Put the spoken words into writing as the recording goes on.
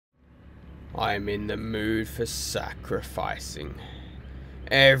I'm in the mood for sacrificing.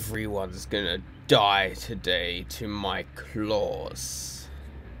 Everyone's gonna die today to my claws.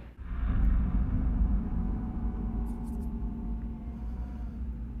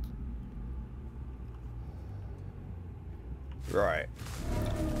 Right.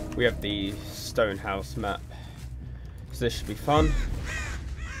 We have the Stonehouse map. So this should be fun.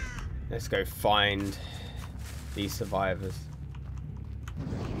 Let's go find these survivors.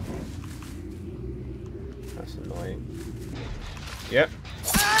 That's annoying. Yep.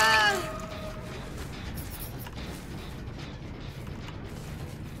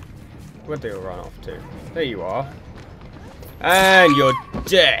 Where'd they all run off to? There you are. And you're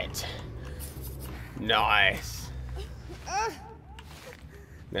dead. Nice. I'm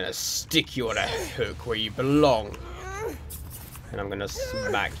gonna stick you on a hook where you belong. And I'm gonna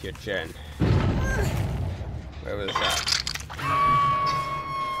smack your gen. Where was that?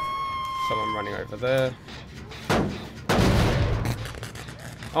 Someone running over there.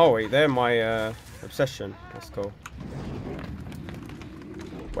 Oh wait, they're my obsession. That's cool.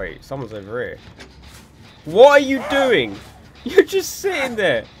 Wait, someone's over here. What are you doing? You're just sitting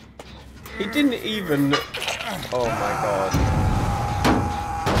there. He didn't even... Oh my god.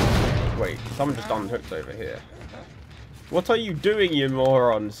 Wait, someone just unhooked over here. What are you doing, you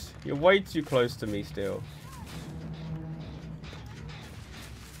morons? You're way too close to me still.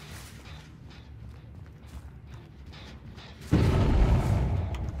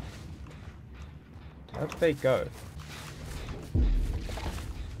 How did they go?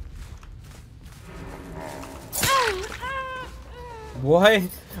 Why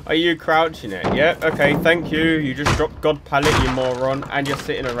are you crouching it? Yeah, okay, thank you. You just dropped God pallet, you moron, and you're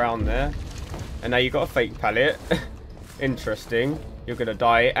sitting around there. And now you got a fake pallet. Interesting. You're gonna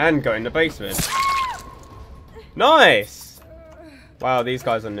die and go in the basement. Nice! Wow, these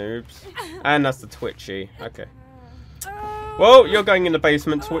guys are noobs. And that's the Twitchy. Okay. Well, you're going in the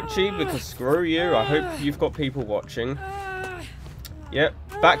basement, Twitchy, because screw you. I hope you've got people watching. Yep,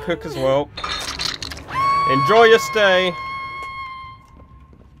 back hook as well. Enjoy your stay.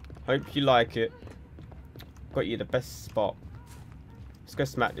 Hope you like it. Got you the best spot. Let's go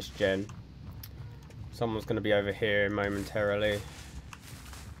smack this gen. Someone's going to be over here momentarily.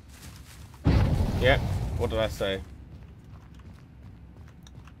 Yep, what did I say?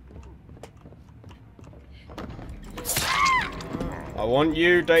 I want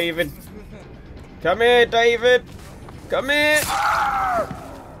you, David. Come here, David. Come here.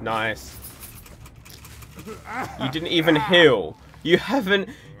 Nice. You didn't even heal. You haven't...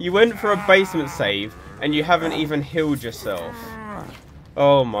 You went for a basement save, and you haven't even healed yourself.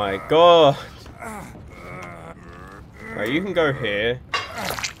 Oh my god. Right, you can go here.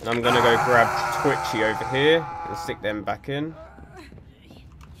 And I'm gonna go grab Twitchy over here and stick them back in.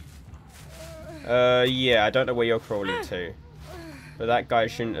 Yeah, I don't know where you're crawling to. But that guy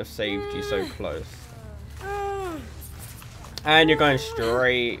shouldn't have saved you so close. And you're going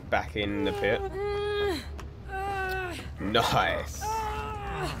straight back in the pit. Nice.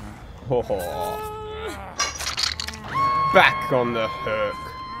 Oh. Back on the hook.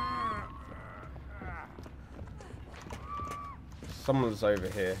 Someone's over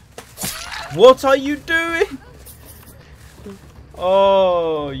here. What are you doing?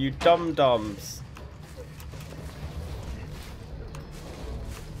 Oh, you dum-dums.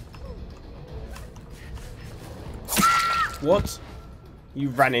 What? You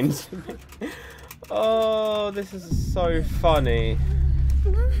ran into me. Oh, this is so funny.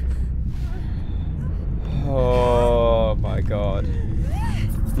 Oh my god.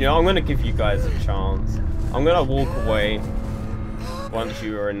 You know, I'm gonna give you guys a chance. I'm gonna walk away once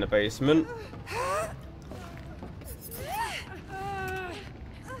you are in the basement.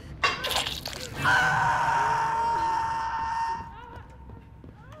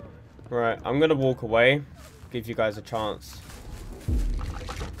 Right, I'm gonna walk away. Give you guys a chance.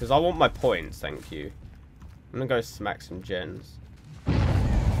 Because I want my points, thank you. I'm gonna go smack some gens.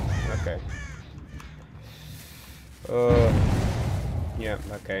 Okay. Yeah,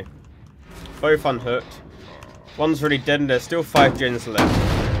 okay. Both unhooked. One's already dead and there's still 5 gens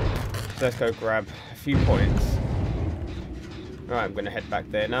left. So let's go grab a few points. Alright, I'm gonna head back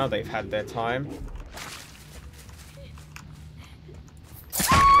there now. They've had their time.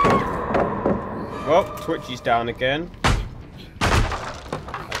 Well, Twitchy's down again.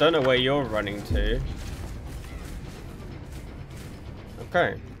 I don't know where you're running to.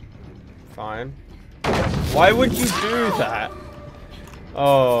 Okay. Fine. Why would you do that?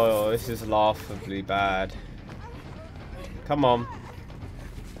 Oh, this is laughably bad. Come on.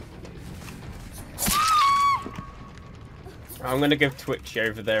 I'm going to give Twitchy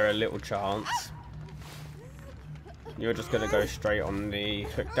over there a little chance. You're just going to go straight on the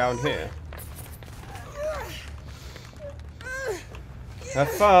hook down here. Have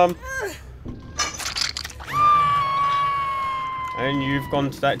fun. And you've gone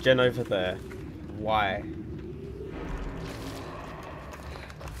to that gen over there. Why?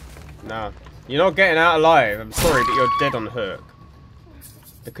 No. You're not getting out alive. I'm sorry, but you're dead on the hook.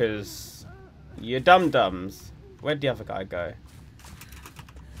 Because you're dum-dums. Where'd the other guy go?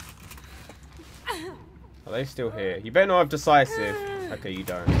 Are they still here? You better not have decisive. Okay, you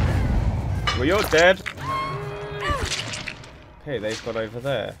don't. Well, you're dead. Okay, they've got over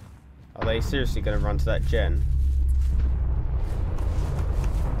there. Are they seriously going to run to that gen?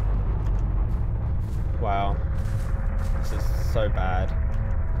 Wow. This is so bad.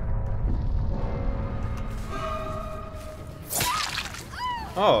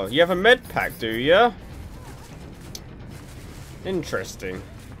 Oh, you have a med pack, do you? Interesting.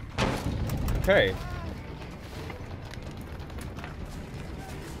 Okay.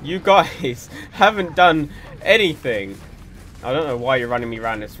 You guys haven't done anything. I don't know why you're running me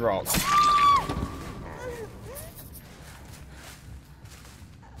around this rock.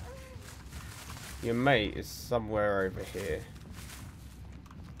 Your mate is somewhere over here.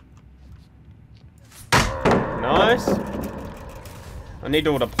 Nice. I need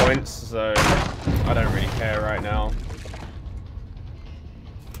all the points, so I don't really care right now.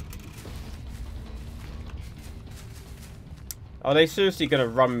 Are they seriously going to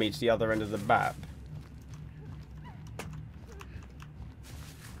run me to the other end of the map?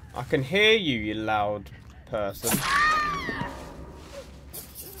 I can hear you, you loud person.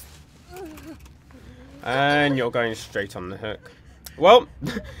 And you're going straight on the hook. Well,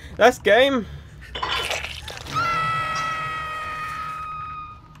 that's game.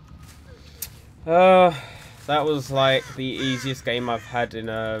 That was like the easiest game I've had in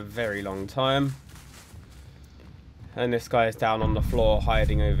a very long time. And this guy is down on the floor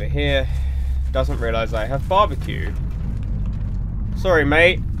hiding over here. Doesn't realise I have barbecue. Sorry,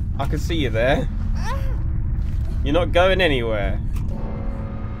 mate. I can see you there. You're not going anywhere.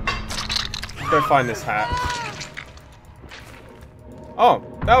 Go find this hatch. Oh,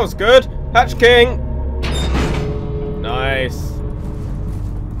 that was good. Hatch King. Nice.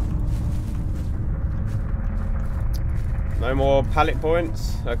 No more pallet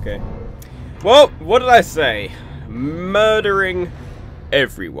points? Okay. Well, what did I say? Murdering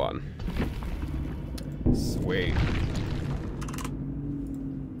everyone. Sweet.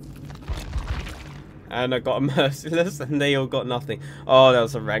 And I got a merciless and they all got nothing. Oh, that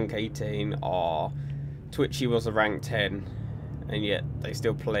was a rank 18. Oh, Twitchy was a rank 10. And yet they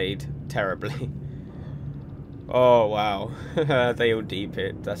still played terribly. Oh, wow. They all deep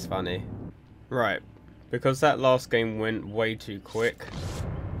it. That's funny. Right. Because that last game went way too quick,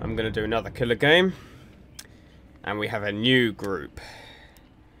 I'm going to do another killer game. And we have a new group.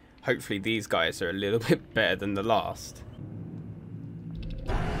 Hopefully these guys are a little bit better than the last.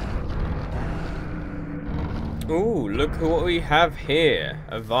 Ooh, look at what we have here.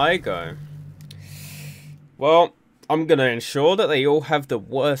 A Vigo. Well, I'm going to ensure that they all have the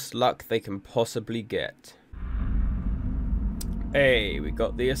worst luck they can possibly get. Hey, we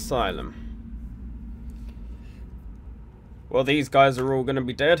got the asylum. Well, these guys are all going to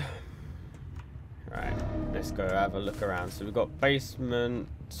be dead. Right, let's go have a look around. So we've got basement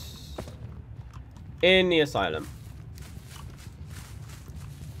in the asylum.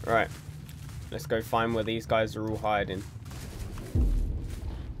 Right, let's go find where these guys are all hiding.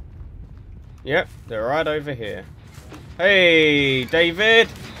 Yep, they're right over here. Hey, David!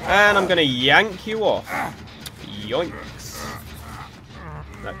 And I'm going to yank you off. Yoinks.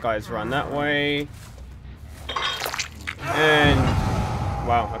 That guy's run that way. And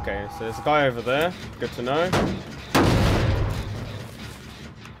wow, okay, so there's a guy over there. Good to know.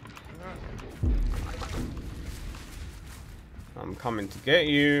 I'm coming to get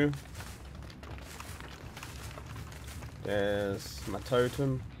you. There's my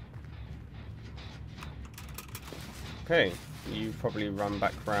totem. Okay, you probably run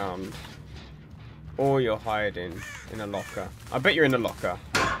back round. Or you're hiding in a locker. I bet you're in the locker.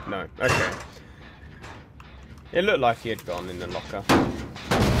 No, okay. It looked like he had gone in the locker.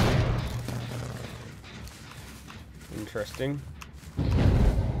 Interesting.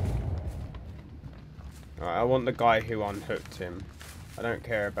 Alright, I want the guy who unhooked him. I don't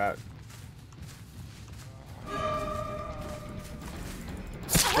care about...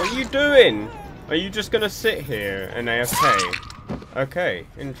 What are you doing? Are you just gonna sit here and AFK? Okay,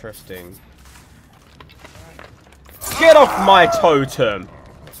 interesting. Get off my totem!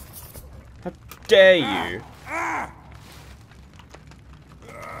 How dare you?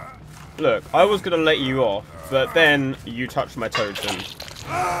 Look, I was gonna let you off, but then you touched my totem.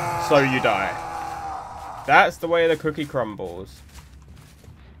 So you die. That's the way the cookie crumbles.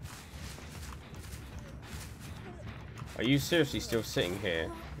 Are you seriously still sitting here?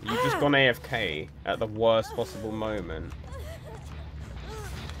 You've just gone AFK at the worst possible moment.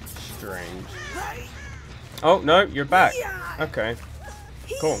 Strange. Oh, no, you're back. Okay.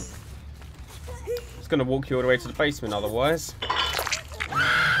 Cool. It's gonna walk you all the way to the basement otherwise.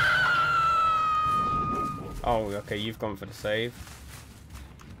 Oh, okay, you've gone for the save.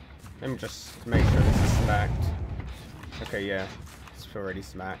 Let me just make sure this is smacked. Okay, yeah. It's already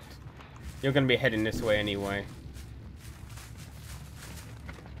smacked. You're gonna be heading this way anyway.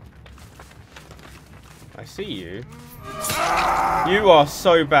 I see you. You are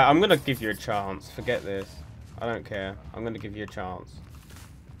so bad. I'm gonna give you a chance. Forget this. I don't care. I'm gonna give you a chance.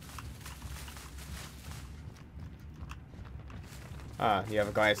 Ah, the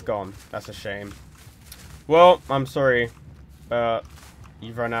other guy is gone. That's a shame. Well, I'm sorry, but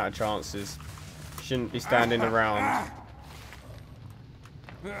you've run out of chances. Shouldn't be standing around.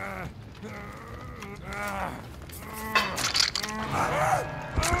 Ah,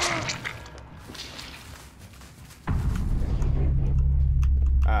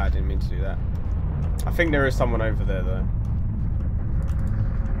 I didn't mean to do that. I think there is someone over there, though.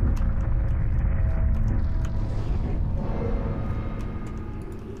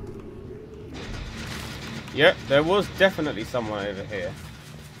 Yep, there was definitely someone over here.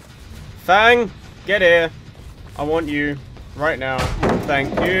 Fang, get here. I want you right now.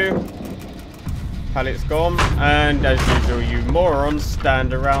 Thank you. Pallet's gone. And as usual, you morons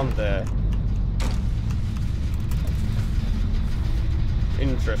stand around there.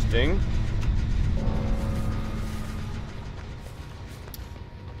 Interesting.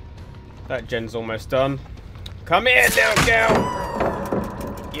 That gen's almost done. Come here, little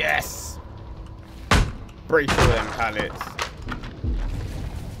girl. Yes. Break all them pallets.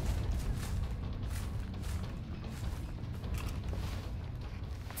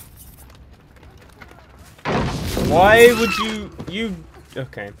 Why would you...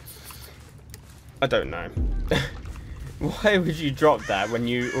 Okay. I don't know. Why would you drop that when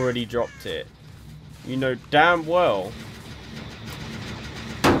you already dropped it? You know damn well.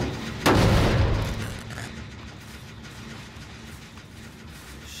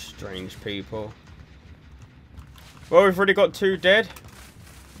 Strange people. Well, we've already got 2 dead.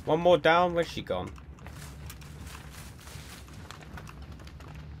 1 more down. Where's she gone?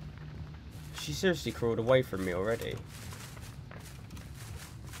 She seriously crawled away from me already.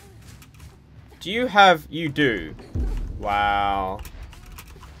 Do you have... You do. Wow.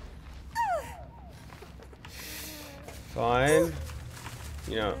 Fine.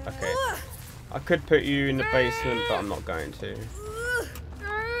 You know, okay. I could put you in the basement, but I'm not going to.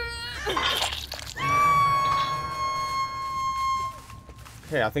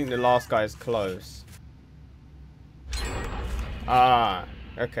 Okay, I think the last guy is close. Ah,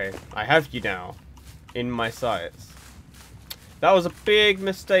 okay. I have you now. In my sights. That was a big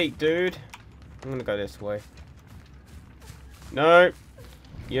mistake, dude. I'm gonna go this way. No.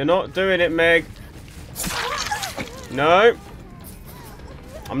 You're not doing it, Meg. No.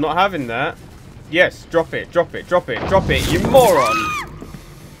 I'm not having that. Yes, drop it, drop it, drop it, drop it, you moron!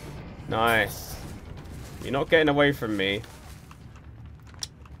 Nice. You're not getting away from me.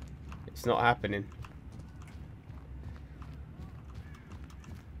 It's not happening.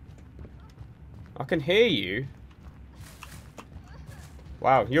 I can hear you.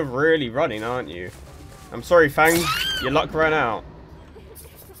 Wow, you're really running, aren't you? I'm sorry, Fang. Your luck ran out.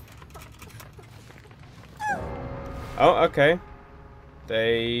 Oh, okay.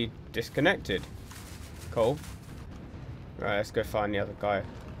 They disconnected. Cool. Right, let's go find the other guy.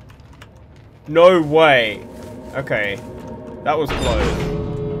 No way. Okay. That was close.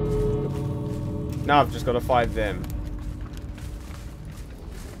 Now I've just got to find them.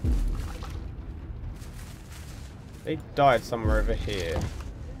 They died somewhere over here.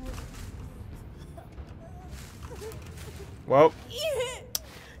 Well,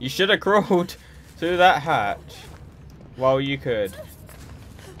 you should have crawled to that hatch while you could.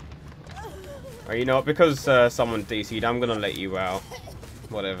 Oh, you know what? Because someone DC'd, I'm going to let you out.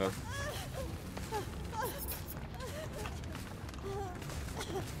 Whatever.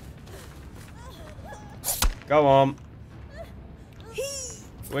 Go on.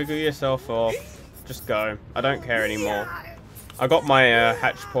 Wiggle yourself off. Just go. I don't care anymore. I got my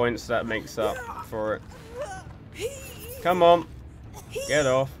hatch points that makes up for it. Come on. Get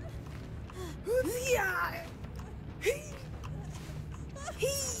off.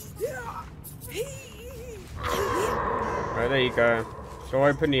 Right, there you go. So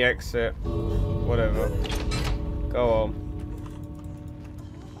open the exit. Whatever. Go on.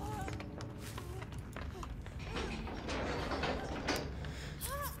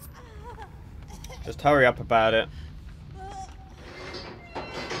 Just hurry up about it.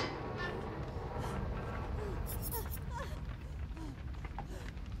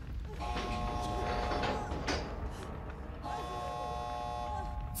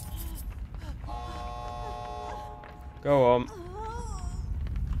 Go on.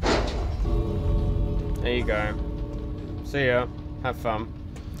 There you go. See ya. Have fun.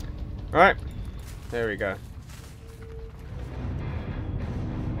 Right. There we go.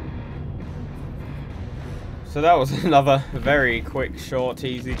 So that was another very quick, short,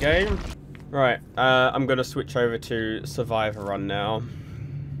 easy game. Right. I'm going to switch over to Survivor Run now,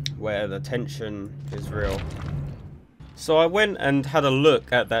 where the tension is real. So I went and had a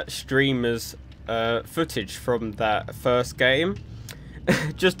look at that streamer's footage from that first game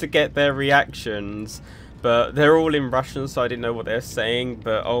just to get their reactions, but they're all in Russian, so I didn't know what they're saying,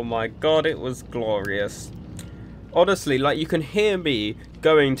 but oh my god, it was glorious. Honestly, like, you can hear me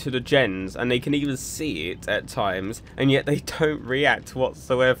going to the gens and they can even see it at times, and yet they don't react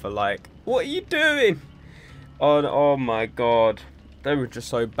whatsoever. Like, what are you doing? Oh my god, they were just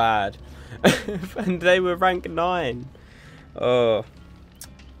so bad. And they were rank 9. Oh,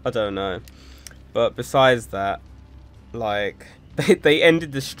 I don't know. But besides that, like, they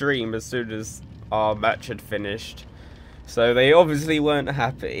ended the stream as soon as our match had finished. So they obviously weren't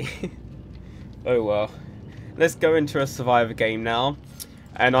happy. Oh well. Let's go into a Survivor game now.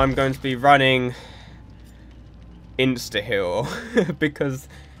 And I'm going to be running insta-heal. Because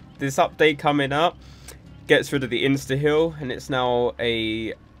this update coming up gets rid of the insta-heal. And it's now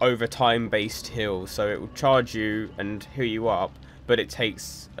a overtime based heal. So it will charge you and heal you up. But it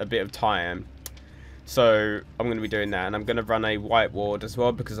takes a bit of time. So I'm going to be doing that, and I'm going to run a white ward as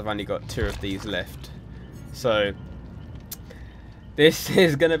well because I've only got 2 of these left. So this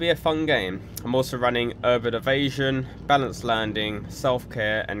is going to be a fun game. I'm also running Urban Evasion, Balanced Landing,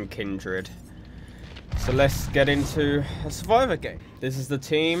 Self-Care and Kindred. So let's get into a Survivor game. This is the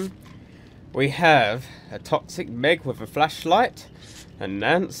team. We have a Toxic Meg with a flashlight, a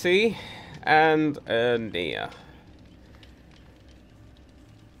Nancy and a Nia.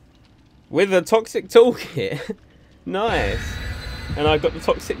 With a Toxic Toolkit. Nice. And I got the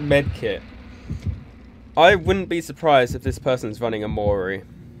Toxic Med Kit. I wouldn't be surprised if this person's running a Mori.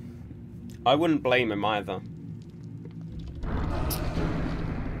 I wouldn't blame him either.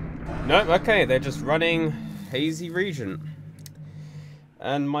 Nope, okay, they're just running Hazy Regent.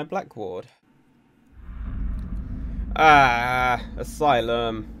 And my Black Ward. Ah,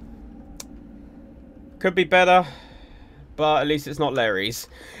 Asylum. Could be better, but at least it's not Larry's.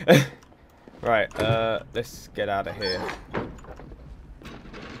 Right, let's get out of here.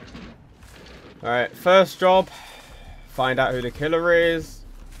 Alright, first job. Find out who the killer is.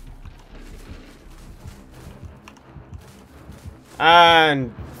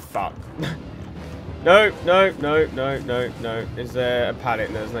 And fuck. No. Is there a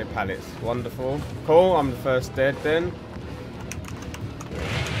pallet? No, there's no pallets. Wonderful. Cool, I'm the first dead then.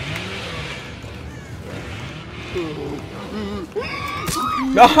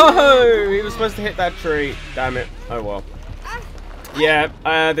 No! He was supposed to hit that tree. Damn it. Oh well. Yeah,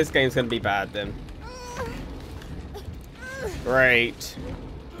 this game's gonna be bad then. Great.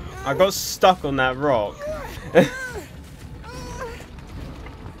 I got stuck on that rock.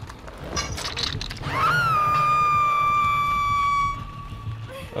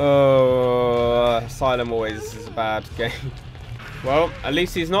 Oh, Asylum always is a bad game. Well, at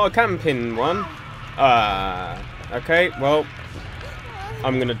least he's not a camping one. Okay, well,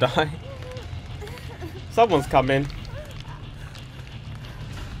 I'm gonna die. Someone's coming.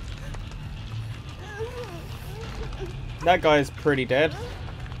 That guy's pretty dead.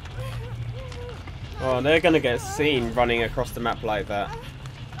 Oh, they're gonna get seen running across the map like that.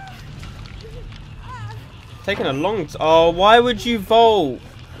 Taking a long time. Oh, why would you vault?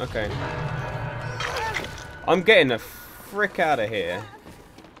 Okay. I'm getting the frick out of here.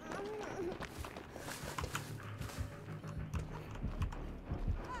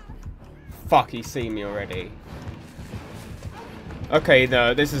 Fuck, he's seen me already. Okay,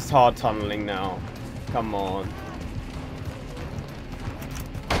 no, this is hard tunneling now. Come on.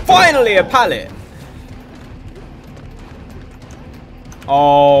 Finally, a pallet!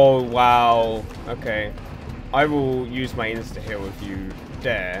 Oh, wow. Okay. I will use my insta-heal if you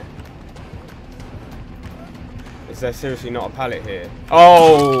dare. Is there seriously not a pallet here?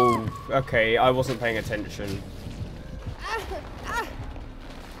 Oh! Okay, I wasn't paying attention.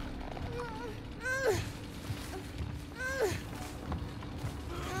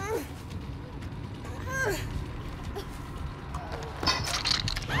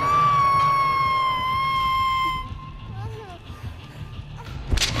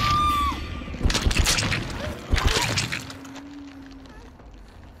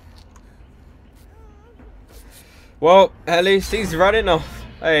 Well, at least he's running off.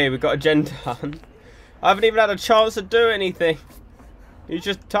 Hey, we got a gen done. I haven't even had a chance to do anything. He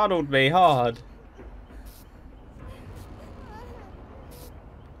just tunneled me hard.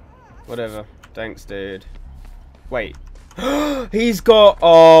 Whatever. Thanks, dude. Wait. He's got...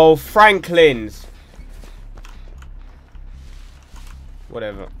 Oh, Franklin's.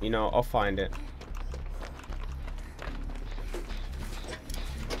 Whatever. You know, I'll find it.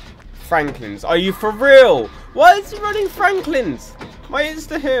 Franklin's. Are you for real? Why is he running Franklin's? My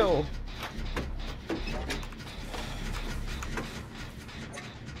insta-heal.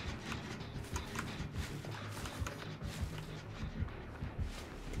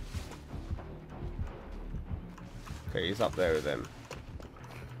 Okay, he's up there with them.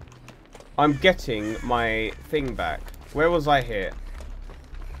 I'm getting my thing back. Where was I here?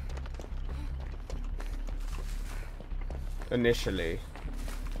 Initially.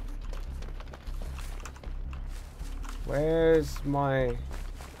 Where's my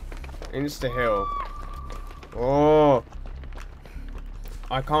insta-heal? Oh!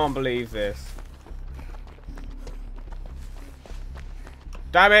 I can't believe this.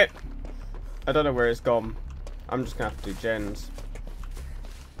 Damn it! I don't know where it's gone. I'm just gonna have to do gens.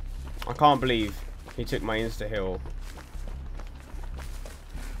 I can't believe he took my insta-heal.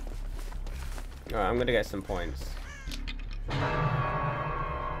 Alright, I'm gonna get some points.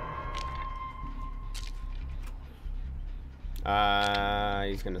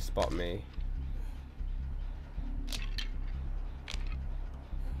 He's gonna spot me.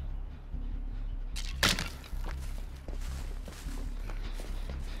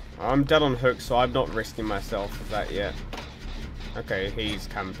 I'm dead on hook, so I'm not risking myself with that yet. Okay, he's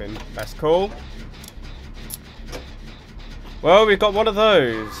camping. That's cool. Well, we've got one of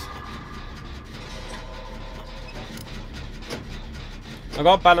those. I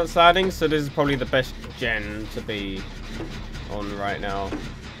got balance adding, so this is probably the best gen to be on right now.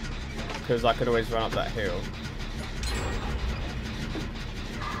 Because I could always run up that hill.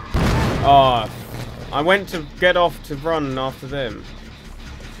 Oh, I went to get off to run after them.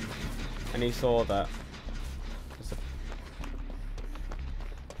 And he saw that.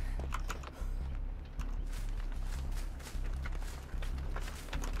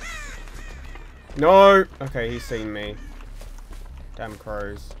 No! Okay, he's seen me. Damn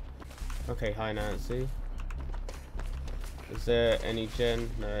crows. Okay, hi Nancy. Is there any gen?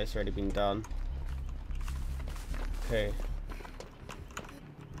 No, it's already been done. Okay.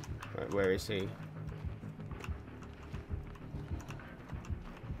 Right, where is he?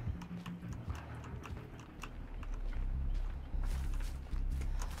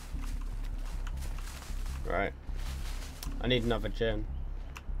 Right. I need another gen.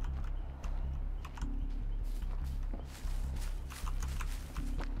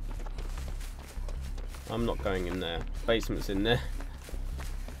 I'm not going in there. Basement's in there.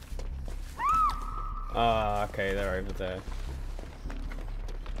 Ah, okay, they're over there.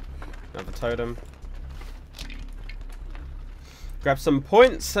 Another totem. Grab some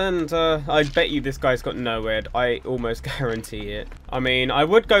points, and I bet you this guy's got nowhere. I almost guarantee it. I mean, I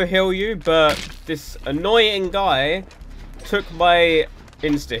would go heal you, but this annoying guy took my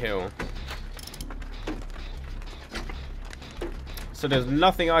insta-heal. So there's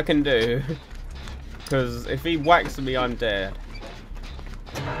nothing I can do. Because if he whacks me, I'm dead.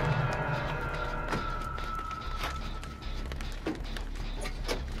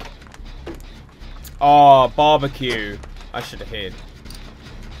 Oh, barbecue. I should have hid.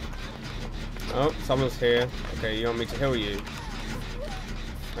 Oh, someone's here. Okay, you want me to heal you?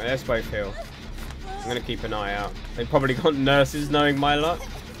 Right, let's both heal. I'm going to keep an eye out. They probably got nurses knowing my luck.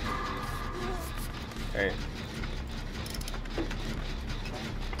 Okay.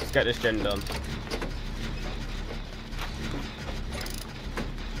 Let's get this gen done.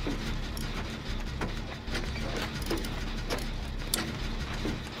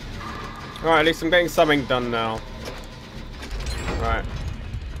 Alright, at least I'm getting something done now. Right.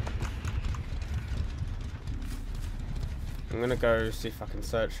 I'm gonna go see if I can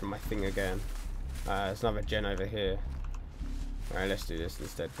search for my thing again. There's another gen over here. Alright, let's do this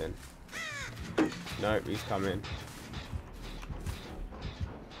instead then. Nope, he's coming.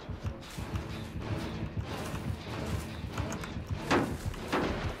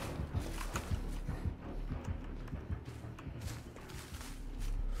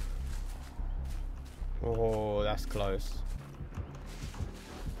 Oh, that's close.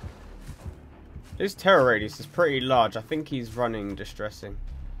 His terror radius is pretty large. I think he's running distressing.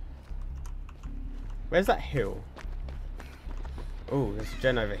 Where's that hill? Oh, there's a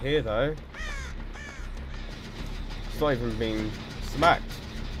gen over here though. It's not even being smacked.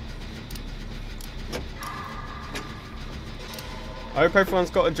 I hope everyone's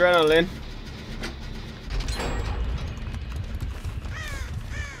got adrenaline.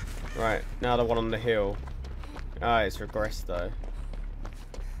 Right, now the one on the hill. Ah, it's regressed though.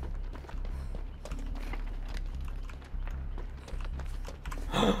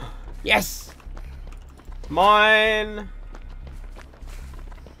 Yes! Mine!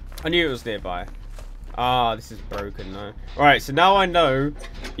 I knew it was nearby. Ah, this is broken though. Alright, so now I know.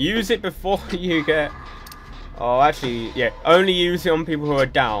 Use it before you get... Oh, actually, yeah. Only use it on people who are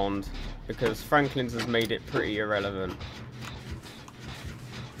downed. Because Franklin's has made it pretty irrelevant.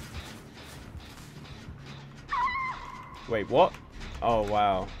 Wait, what? Oh,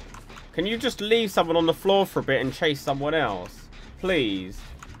 wow. Can you just leave someone on the floor for a bit and chase someone else? Please.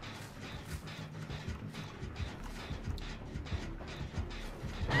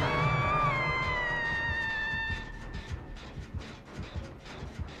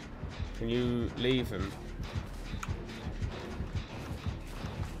 Can you leave him?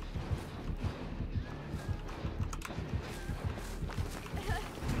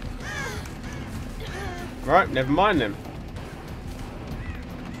 Right, never mind then.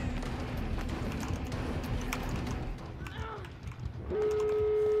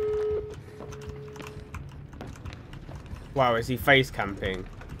 Wow, is he face camping?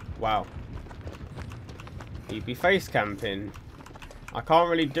 Wow. He'd be face camping. I can't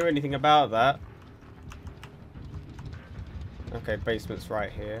really do anything about that. Okay, basement's right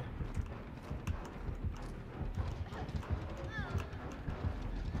here.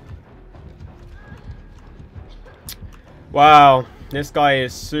 Wow, this guy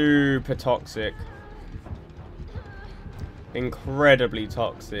is super toxic. Incredibly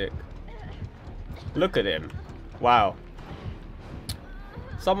toxic. Look at him. Wow.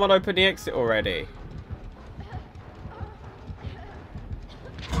 Someone open the exit already.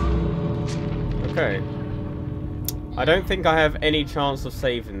 Okay. I don't think I have any chance of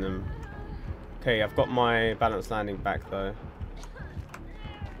saving them. Okay, I've got my balanced landing back though.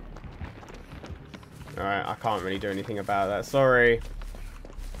 Alright, I can't really do anything about that. Sorry.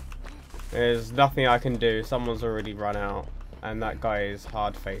 There's nothing I can do. Someone's already run out. And that guy is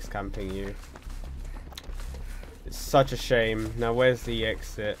hard face camping you. It's such a shame. Now where's the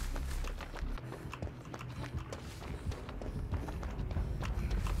exit?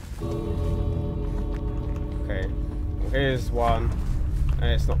 Okay. Well, here's one. And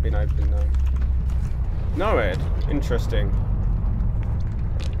it's not been opened though. No, Ed. Interesting.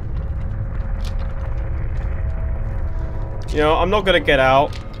 You know, I'm not gonna get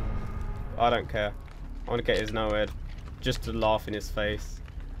out. I don't care. I want to get his no-ed. Just to laugh in his face.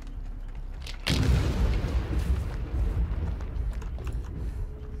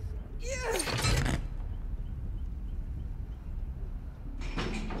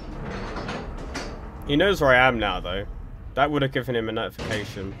 He knows where I am now, though. That would have given him a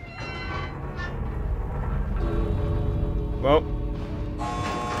notification. Well.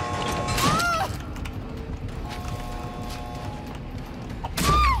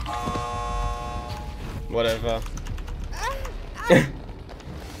 Whatever.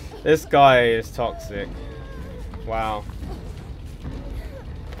 This guy is toxic. Wow.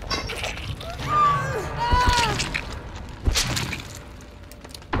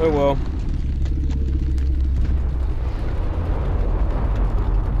 Oh well.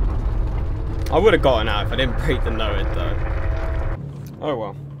 I would have gotten out if I didn't break the no-ed though. Oh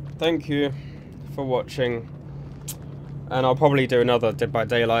well. Thank you for watching. And I'll probably do another Dead by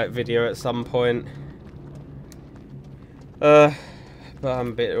Daylight video at some point. But I'm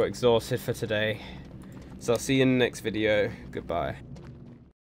a bit exhausted for today. So I'll see you in the next video. Goodbye.